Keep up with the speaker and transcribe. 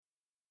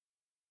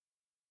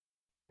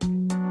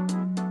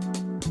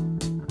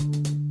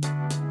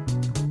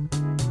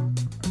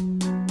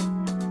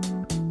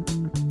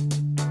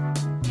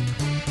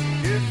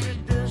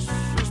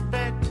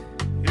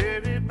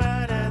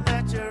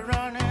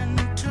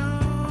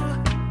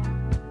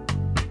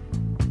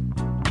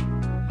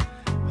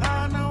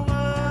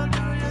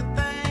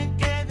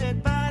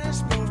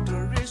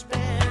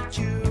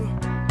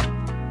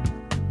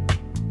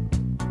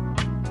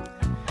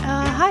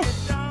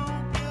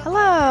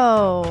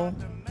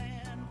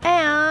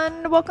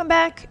welcome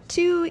back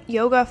to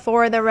Yoga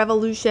for the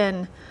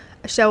Revolution,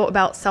 a show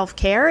about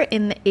self-care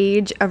in the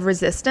age of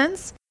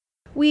resistance.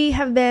 We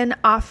have been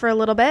off for a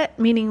little bit,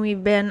 meaning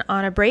we've been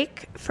on a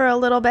break for a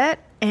little bit,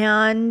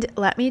 and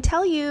let me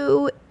tell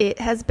you, it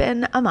has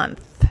been a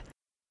month.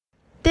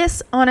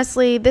 This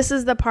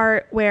is the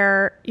part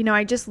where,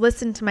 I just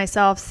listened to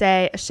myself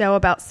say a show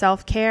about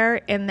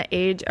self-care in the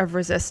age of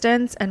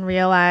resistance and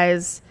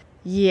realize,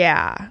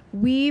 yeah,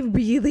 we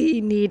really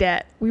need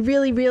it. We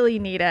really, really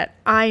need it.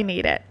 I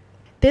need it.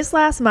 This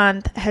last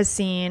month has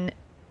seen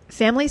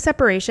family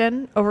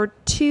separation, over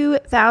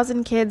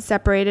 2,000 kids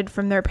separated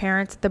from their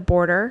parents at the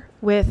border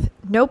with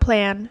no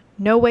plan,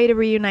 no way to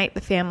reunite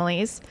the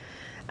families,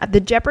 at the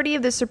jeopardy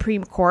of the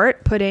Supreme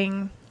Court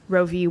putting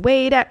Roe v.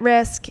 Wade at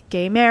risk,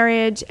 gay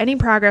marriage. Any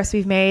progress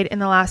we've made in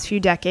the last few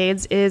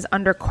decades is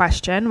under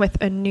question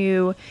with a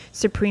new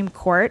Supreme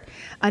Court.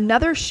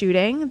 Another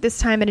shooting, this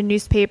time at a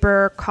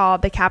newspaper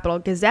called the Capital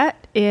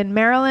Gazette in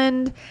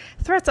Maryland.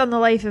 Threats on the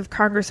life of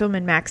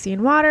Congresswoman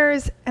Maxine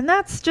Waters. And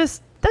that's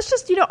just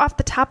off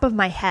the top of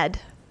my head.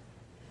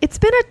 It's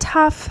been a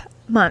tough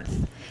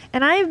month,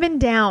 and I have been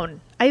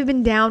down. I've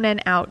been down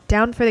and out,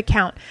 down for the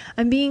count.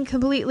 I'm being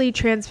completely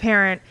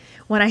transparent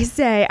when I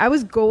say I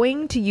was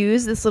going to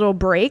use this little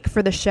break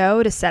for the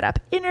show to set up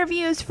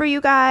interviews for you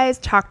guys,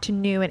 talk to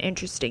new and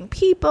interesting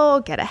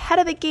people, get ahead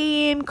of the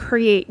game,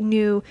 create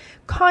new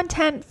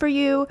content for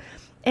you.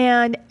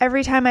 And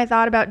every time I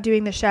thought about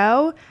doing the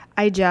show,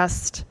 I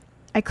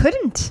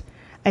couldn't.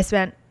 I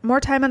spent more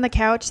time on the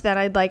couch than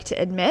I'd like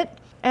to admit.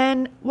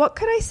 And what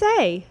could I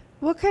say?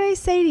 What could I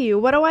say to you?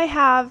 What do I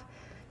have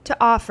to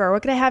offer?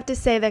 What could I have to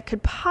say that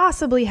could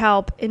possibly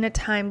help in a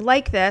time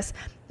like this?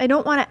 I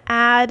don't want to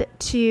add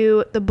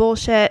to the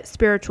bullshit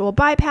spiritual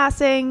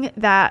bypassing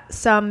that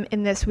some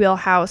in this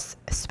wheelhouse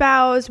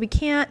espouse. We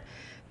can't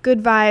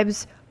good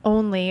vibes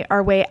only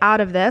our way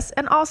out of this.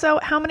 And also,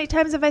 how many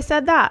times have I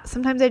said that?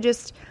 Sometimes I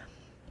just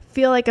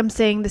feel like I'm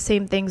saying the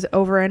same things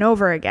over and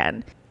over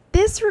again.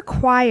 This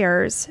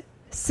requires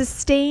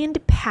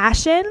sustained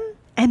passion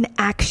and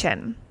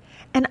action.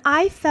 And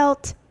I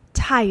felt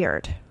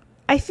tired.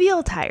 I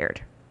feel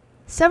tired.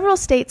 Several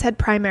states had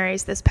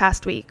primaries this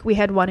past week. We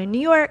had one in New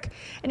York,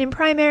 and in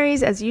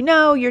primaries, as you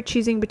know, you're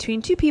choosing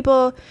between two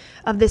people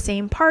of the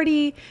same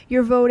party.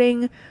 You're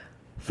voting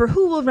for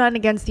who will run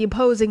against the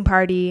opposing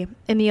party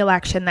in the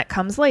election that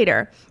comes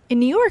later. In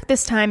New York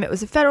this time, it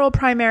was a federal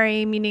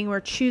primary, meaning we're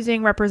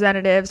choosing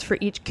representatives for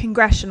each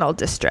congressional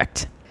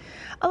district.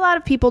 A lot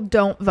of people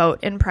don't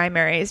vote in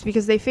primaries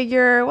because they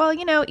figure,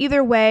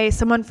 either way,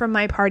 someone from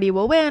my party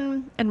will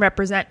win and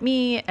represent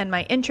me and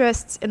my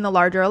interests in the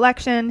larger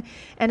election.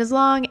 And as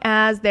long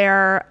as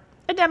they're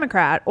a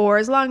Democrat or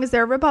as long as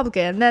they're a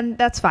Republican, then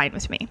that's fine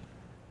with me.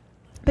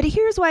 But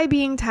here's why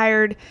being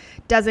tired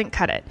doesn't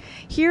cut it.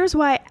 Here's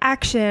why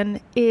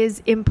action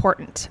is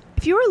important.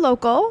 If you're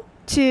local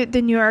to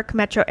the New York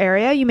metro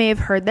area, you may have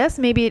heard this.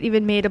 Maybe it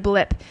even made a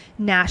blip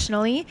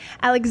nationally.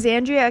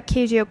 Alexandria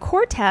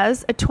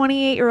Ocasio-Cortez, a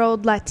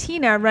 28-year-old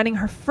Latina running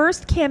her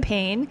first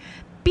campaign,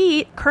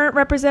 beat current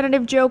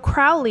Representative Joe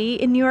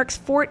Crowley in New York's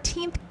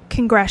 14th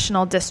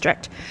congressional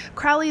district.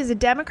 Crowley is a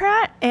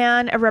Democrat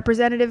and a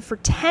representative for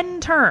 10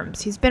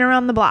 terms. He's been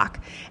around the block.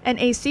 And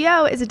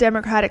ACO is a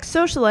Democratic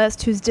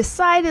socialist who's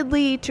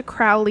decidedly to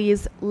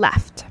Crowley's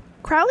left.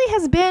 Crowley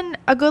has been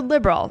a good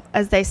liberal,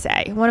 as they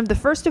say, one of the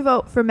first to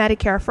vote for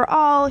Medicare for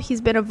all. He's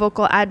been a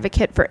vocal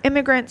advocate for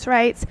immigrants'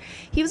 rights.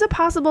 He was a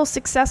possible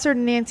successor to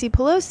Nancy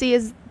Pelosi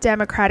as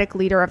Democratic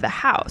leader of the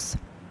House.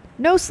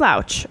 No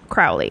slouch,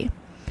 Crowley.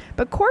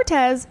 But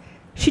Cortez,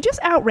 she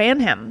just outran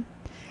him.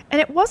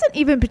 And it wasn't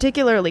even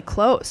particularly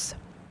close.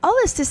 All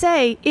this to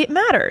say, it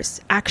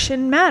matters.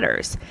 Action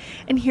matters.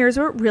 And here's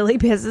what really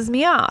pisses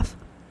me off.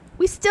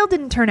 We still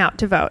didn't turn out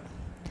to vote.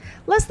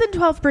 Less than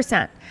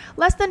 12%.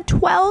 Less than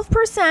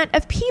 12%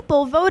 of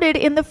people voted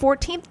in the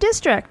 14th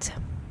district.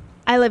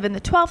 I live in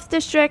the 12th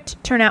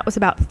district. Turnout was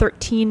about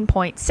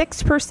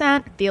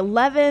 13.6%. The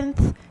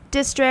 11th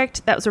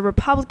district, that was a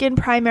Republican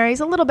primary,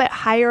 is a little bit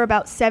higher,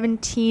 about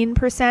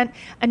 17%.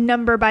 A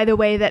number, by the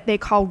way, that they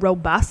call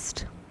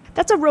robust.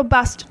 That's a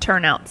robust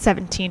turnout,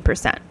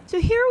 17%. So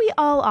here we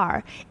all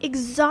are,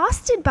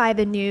 exhausted by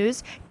the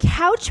news,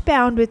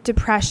 couch-bound with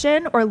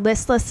depression or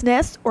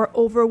listlessness or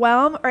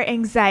overwhelm or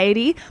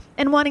anxiety,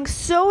 and wanting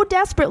so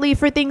desperately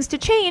for things to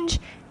change,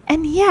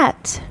 and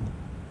yet,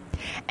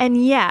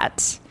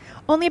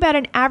 only about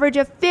an average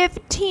of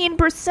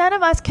 15%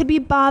 of us could be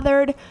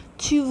bothered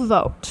to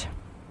vote.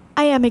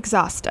 I am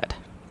exhausted.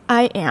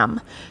 I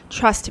am.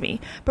 Trust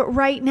me. But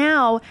right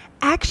now,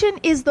 action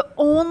is the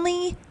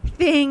only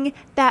thing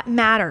that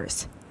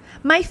matters.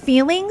 My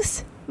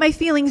feelings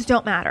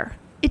don't matter.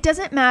 It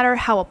doesn't matter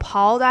how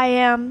appalled I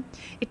am.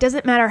 It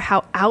doesn't matter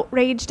how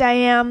outraged I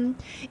am.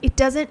 It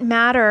doesn't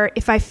matter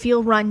if I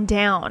feel run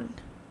down.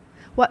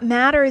 What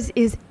matters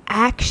is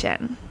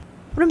action.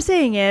 What I'm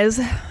saying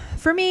is,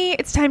 for me,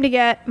 it's time to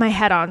get my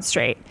head on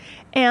straight.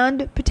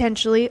 And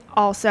potentially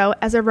also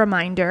as a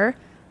reminder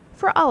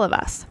for all of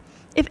us.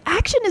 If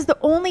action is the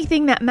only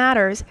thing that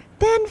matters,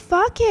 then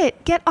fuck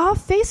it. Get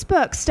off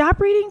Facebook. Stop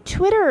reading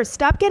Twitter.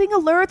 Stop getting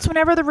alerts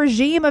whenever the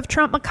regime of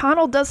Trump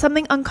McConnell does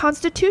something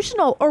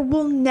unconstitutional, or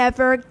we'll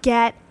never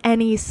get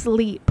any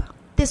sleep.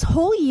 This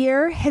whole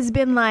year has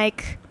been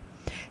like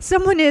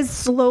someone is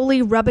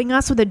slowly rubbing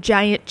us with a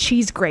giant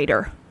cheese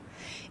grater.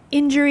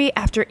 Injury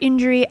after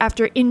injury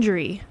after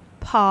injury.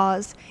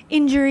 Pause.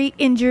 Injury,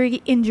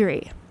 injury,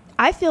 injury.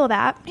 I feel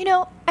that.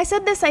 I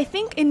said this, I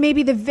think, in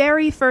maybe the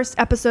very first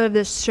episode of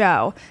this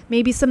show.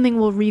 Maybe something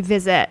we'll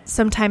revisit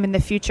sometime in the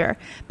future.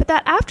 But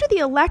that after the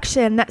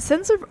election, that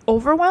sense of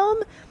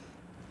overwhelm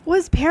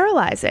was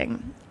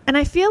paralyzing. And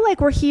I feel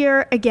like we're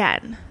here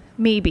again.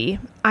 Maybe.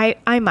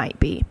 I might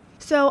be.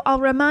 So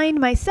I'll remind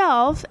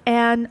myself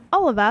and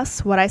all of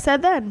us what I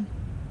said then.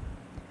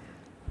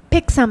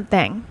 Pick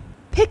something.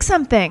 Pick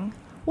something.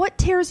 What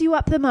tears you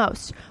up the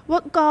most?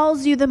 What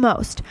galls you the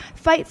most?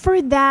 Fight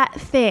for that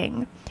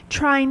thing.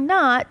 Try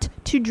not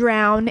to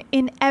drown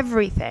in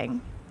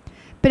everything,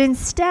 but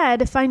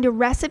instead find a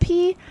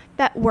recipe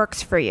that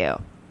works for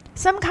you.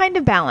 Some kind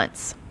of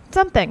balance.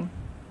 Something.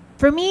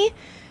 For me,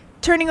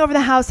 turning over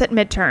the house at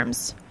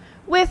midterms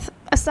with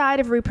a side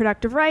of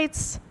reproductive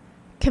rights,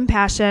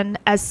 compassion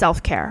as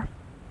self-care.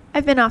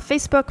 I've been off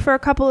Facebook for a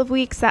couple of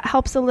weeks. That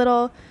helps a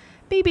little.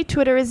 Maybe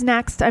Twitter is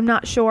next. I'm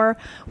not sure.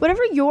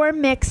 Whatever your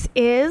mix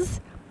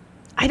is,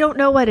 I don't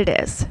know what it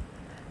is.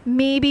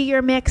 Maybe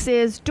your mix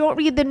is don't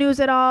read the news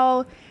at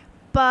all,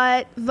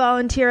 but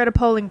volunteer at a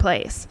polling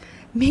place.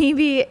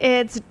 Maybe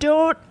it's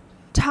don't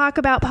talk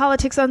about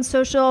politics on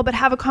social, but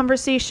have a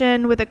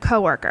conversation with a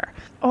coworker.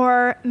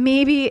 Or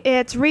maybe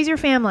it's raise your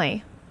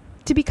family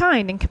to be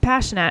kind and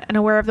compassionate and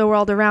aware of the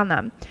world around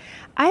them.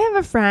 I have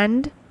a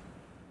friend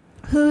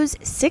whose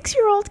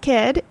 6-year-old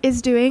kid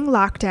is doing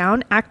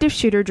lockdown active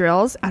shooter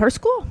drills at her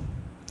school.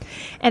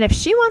 And if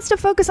she wants to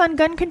focus on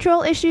gun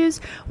control issues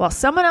while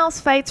someone else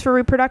fights for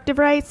reproductive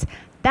rights,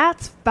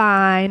 that's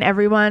fine,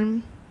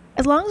 everyone.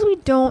 As long as we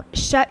don't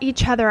shut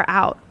each other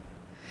out.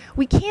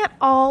 We can't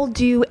all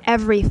do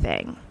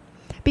everything,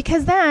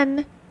 because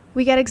then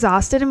we get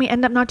exhausted and we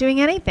end up not doing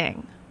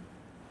anything.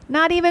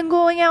 Not even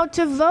going out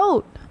to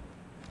vote.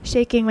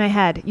 Shaking my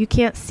head. You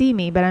can't see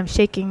me, but I'm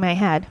shaking my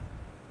head.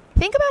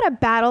 Think about a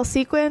battle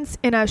sequence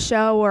in a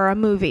show or a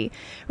movie,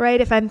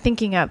 right? If I'm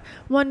thinking of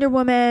Wonder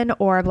Woman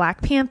or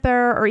Black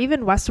Panther or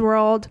even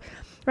Westworld,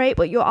 right?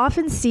 What you'll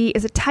often see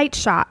is a tight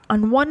shot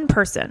on one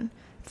person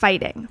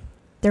fighting.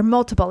 There are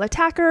multiple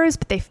attackers,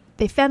 but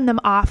they fend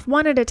them off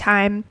one at a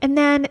time, and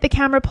then the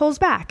camera pulls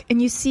back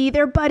and you see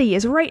their buddy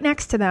is right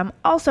next to them,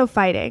 also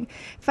fighting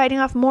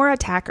off more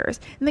attackers,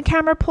 and the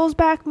camera pulls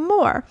back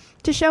more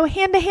to show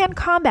hand-to-hand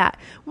combat,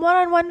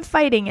 one-on-one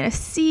fighting in a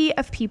sea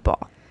of people.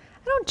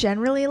 I don't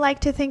generally like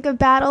to think of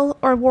battle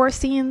or war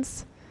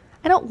scenes.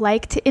 I don't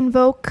like to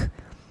invoke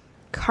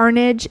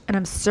carnage, and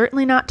I'm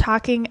certainly not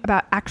talking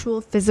about actual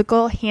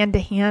physical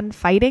hand-to-hand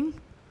fighting.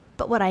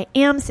 But what I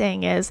am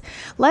saying is,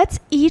 let's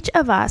each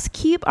of us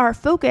keep our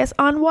focus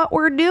on what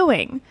we're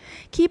doing.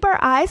 Keep our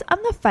eyes on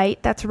the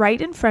fight that's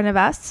right in front of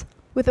us,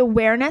 with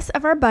awareness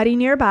of our buddy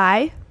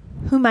nearby,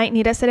 who might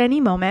need us at any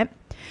moment.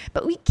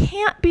 But we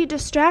can't be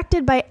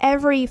distracted by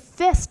every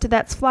fist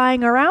that's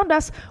flying around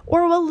us,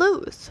 or we'll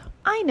lose.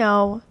 I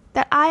know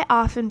that I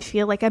often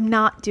feel like I'm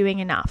not doing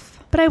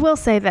enough, but I will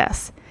say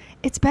this.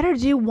 It's better to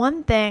do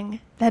one thing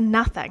than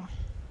nothing,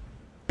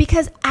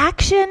 because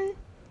action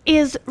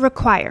is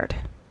required.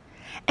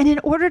 And in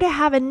order to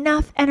have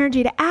enough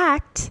energy to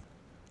act,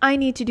 I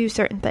need to do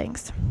certain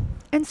things.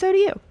 And so do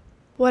you.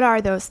 What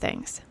are those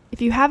things?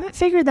 If you haven't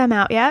figured them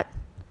out yet,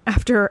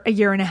 after a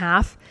year and a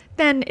half,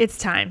 then it's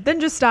time.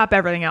 Then just stop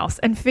everything else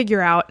and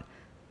figure out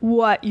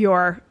what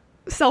your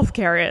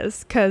self-care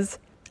is, because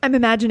I'm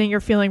imagining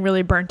you're feeling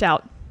really burnt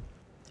out.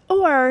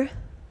 Or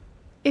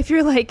if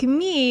you're like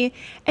me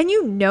and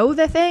you know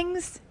the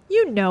things,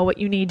 you know what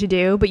you need to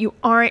do, but you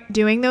aren't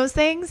doing those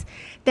things,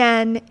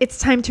 then it's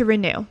time to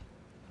renew.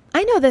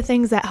 I know the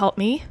things that help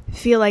me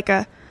feel like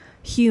a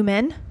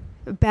human,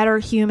 a better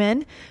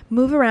human,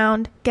 move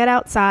around, get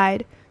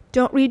outside,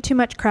 don't read too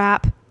much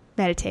crap,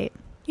 meditate.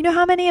 You know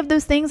how many of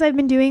those things I've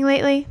been doing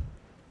lately?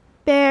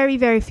 Very,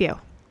 very few.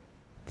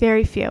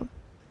 Very few.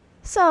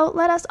 So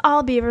let us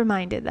all be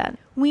reminded then.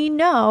 We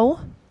know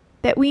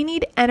that we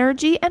need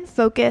energy and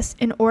focus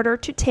in order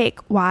to take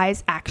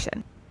wise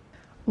action.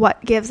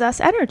 What gives us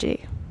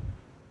energy?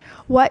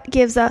 What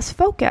gives us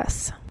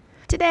focus?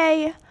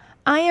 Today,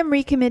 I am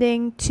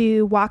recommitting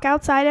to walk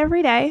outside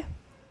every day,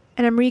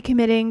 and I'm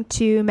recommitting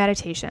to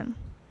meditation.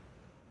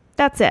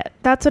 That's it.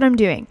 That's what I'm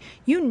doing.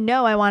 You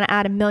know I want to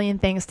add a million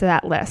things to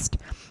that list.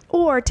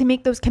 Or to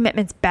make those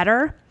commitments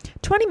better,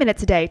 20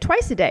 minutes a day,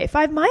 twice a day,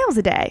 5 miles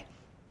a day.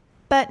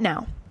 But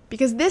no,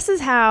 because this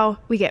is how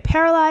we get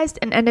paralyzed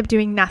and end up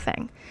doing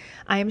nothing.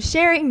 I am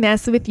sharing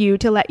this with you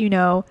to let you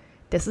know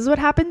this is what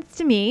happens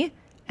to me,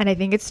 and I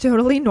think it's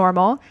totally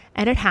normal,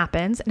 and it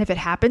happens. And if it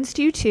happens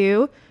to you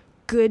too,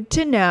 good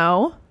to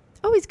know.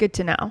 Always good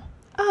to know.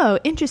 Oh,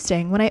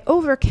 interesting. When I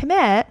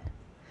overcommit,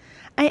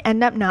 I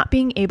end up not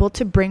being able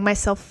to bring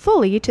myself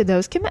fully to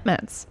those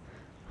commitments.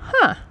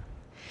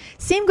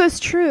 Same goes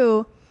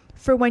true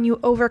for when you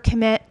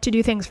overcommit to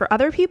do things for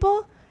other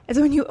people as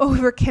when you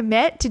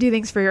overcommit to do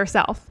things for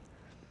yourself.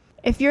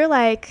 If you're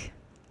like,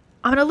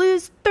 I'm going to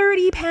lose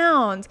 30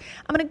 pounds.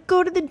 I'm going to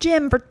go to the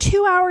gym for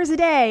 2 hours a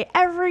day,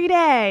 every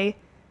day.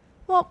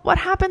 Well, what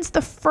happens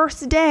the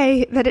first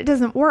day that it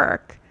doesn't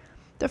work?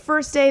 The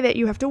first day that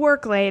you have to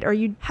work late, or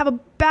you have a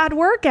bad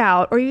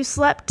workout, or you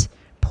slept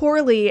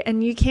poorly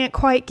and you can't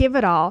quite give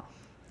it all.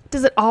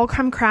 Does it all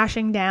come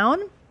crashing down?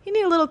 You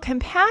need a little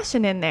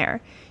compassion in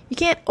there. You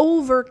can't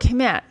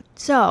overcommit.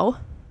 So,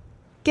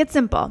 get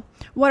simple.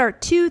 What are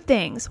 2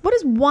 things? What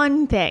is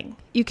one thing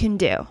you can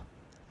do?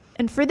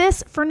 And for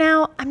this, for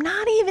now, I'm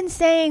not even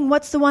saying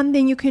what's the one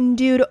thing you can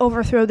do to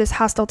overthrow this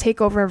hostile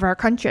takeover of our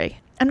country.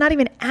 I'm not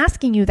even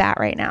asking you that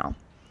right now.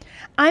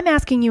 I'm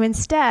asking you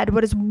instead,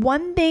 what is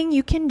one thing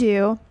you can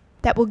do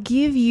that will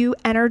give you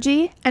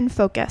energy and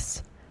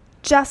focus?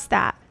 Just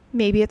that.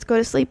 Maybe it's go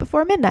to sleep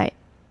before midnight.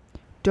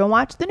 Don't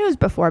watch the news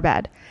before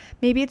bed.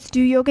 Maybe it's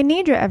do yoga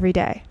nidra every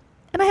day.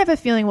 And I have a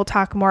feeling we'll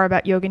talk more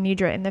about yoga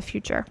nidra in the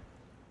future.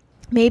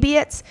 Maybe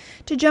it's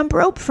to jump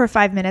rope for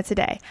 5 minutes a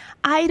day.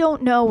 I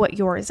don't know what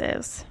yours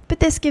is, but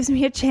this gives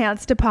me a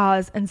chance to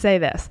pause and say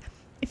this.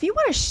 If you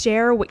want to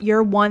share what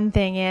your one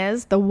thing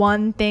is, the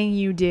one thing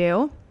you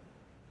do,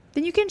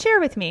 then you can share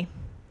with me.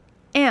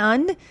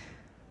 And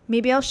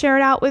maybe I'll share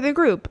it out with a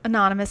group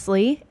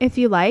anonymously if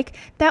you like.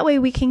 That way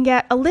we can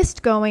get a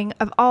list going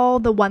of all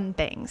the one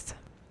things.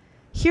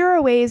 Here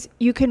are ways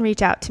you can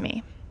reach out to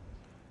me.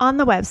 On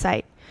the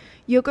website,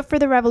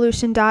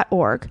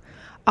 yogafortherevolution.org,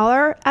 all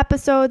our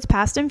episodes,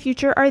 past and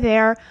future, are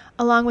there,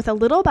 along with a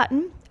little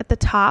button at the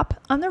top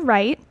on the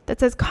right that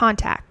says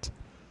contact.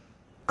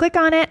 Click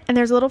on it, and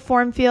there's a little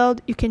form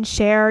field. You can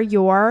share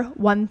your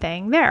one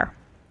thing there.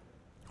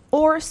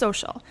 Or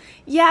social.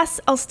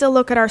 Yes, I'll still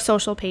look at our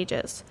social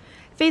pages.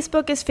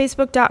 Facebook is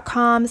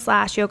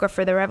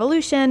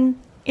facebook.com/yogafortherevolution.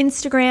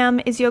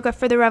 Instagram is Yoga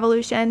for the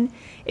Revolution.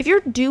 If you're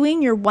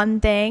doing your one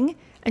thing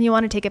and you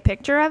want to take a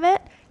picture of it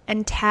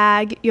and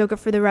tag Yoga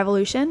for the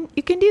Revolution,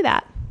 you can do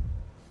that.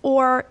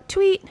 Or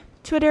tweet.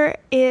 Twitter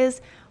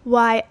is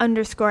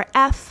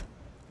Y_F_T_R.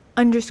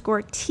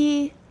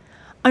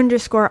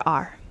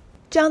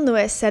 John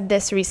Lewis said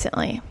this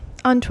recently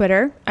on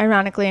Twitter,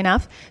 ironically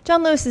enough.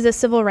 John Lewis is a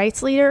civil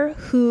rights leader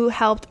who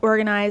helped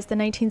organize the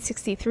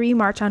 1963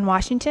 March on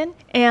Washington,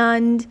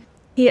 and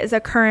he is a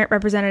current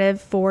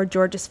representative for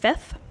Georgia's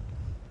 5th.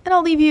 And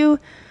I'll leave you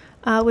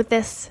with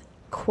this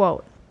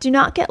quote. Do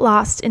not get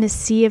lost in a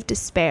sea of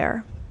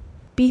despair.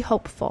 Be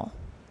hopeful.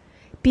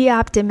 Be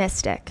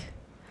optimistic.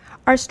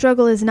 Our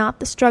struggle is not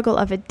the struggle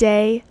of a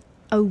day,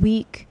 a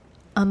week,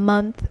 a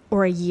month,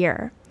 or a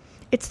year.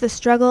 It's the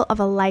struggle of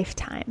a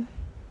lifetime.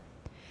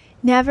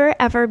 Never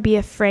ever be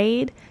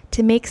afraid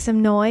to make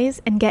some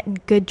noise and get in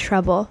good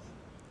trouble.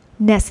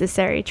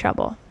 Necessary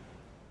trouble.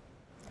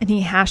 And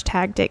he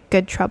hashtagged it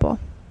good trouble.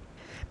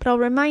 But I'll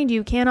remind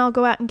you, can't all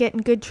go out and get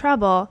in good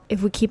trouble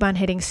if we keep on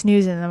hitting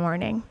snooze in the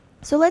morning.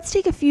 So let's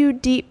take a few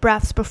deep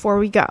breaths before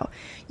we go.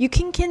 You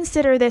can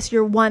consider this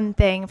your one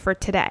thing for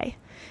today.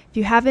 If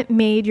you haven't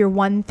made your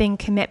one thing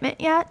commitment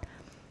yet,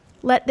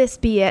 let this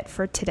be it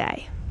for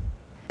today.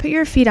 Put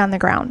your feet on the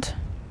ground.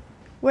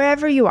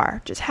 Wherever you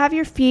are, just have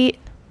your feet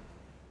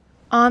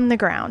on the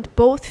ground,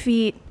 both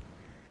feet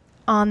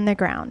on the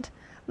ground.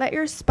 Let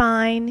your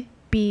spine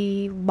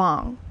be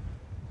long.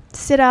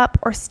 Sit up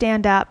or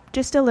stand up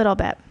just a little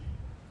bit.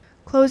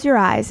 Close your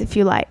eyes if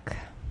you like.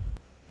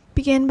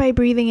 Begin by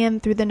breathing in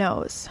through the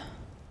nose.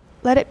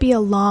 Let it be a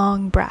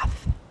long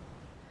breath.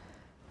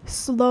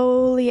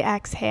 Slowly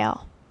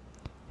exhale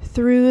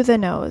through the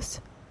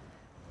nose.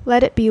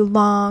 Let it be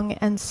long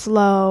and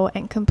slow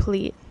and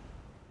complete.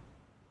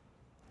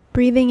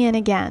 Breathing in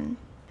again,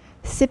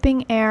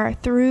 sipping air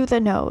through the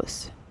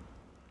nose,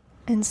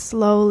 and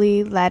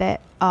slowly let it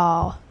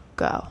all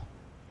go.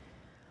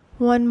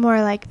 One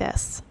more like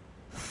this.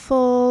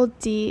 Full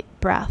deep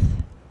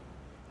breath,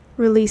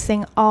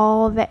 releasing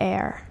all the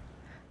air.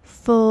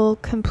 Full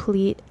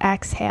complete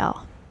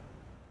exhale.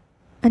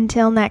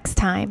 Until next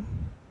time,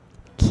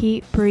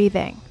 keep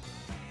breathing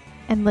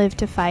and live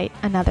to fight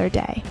another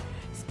day.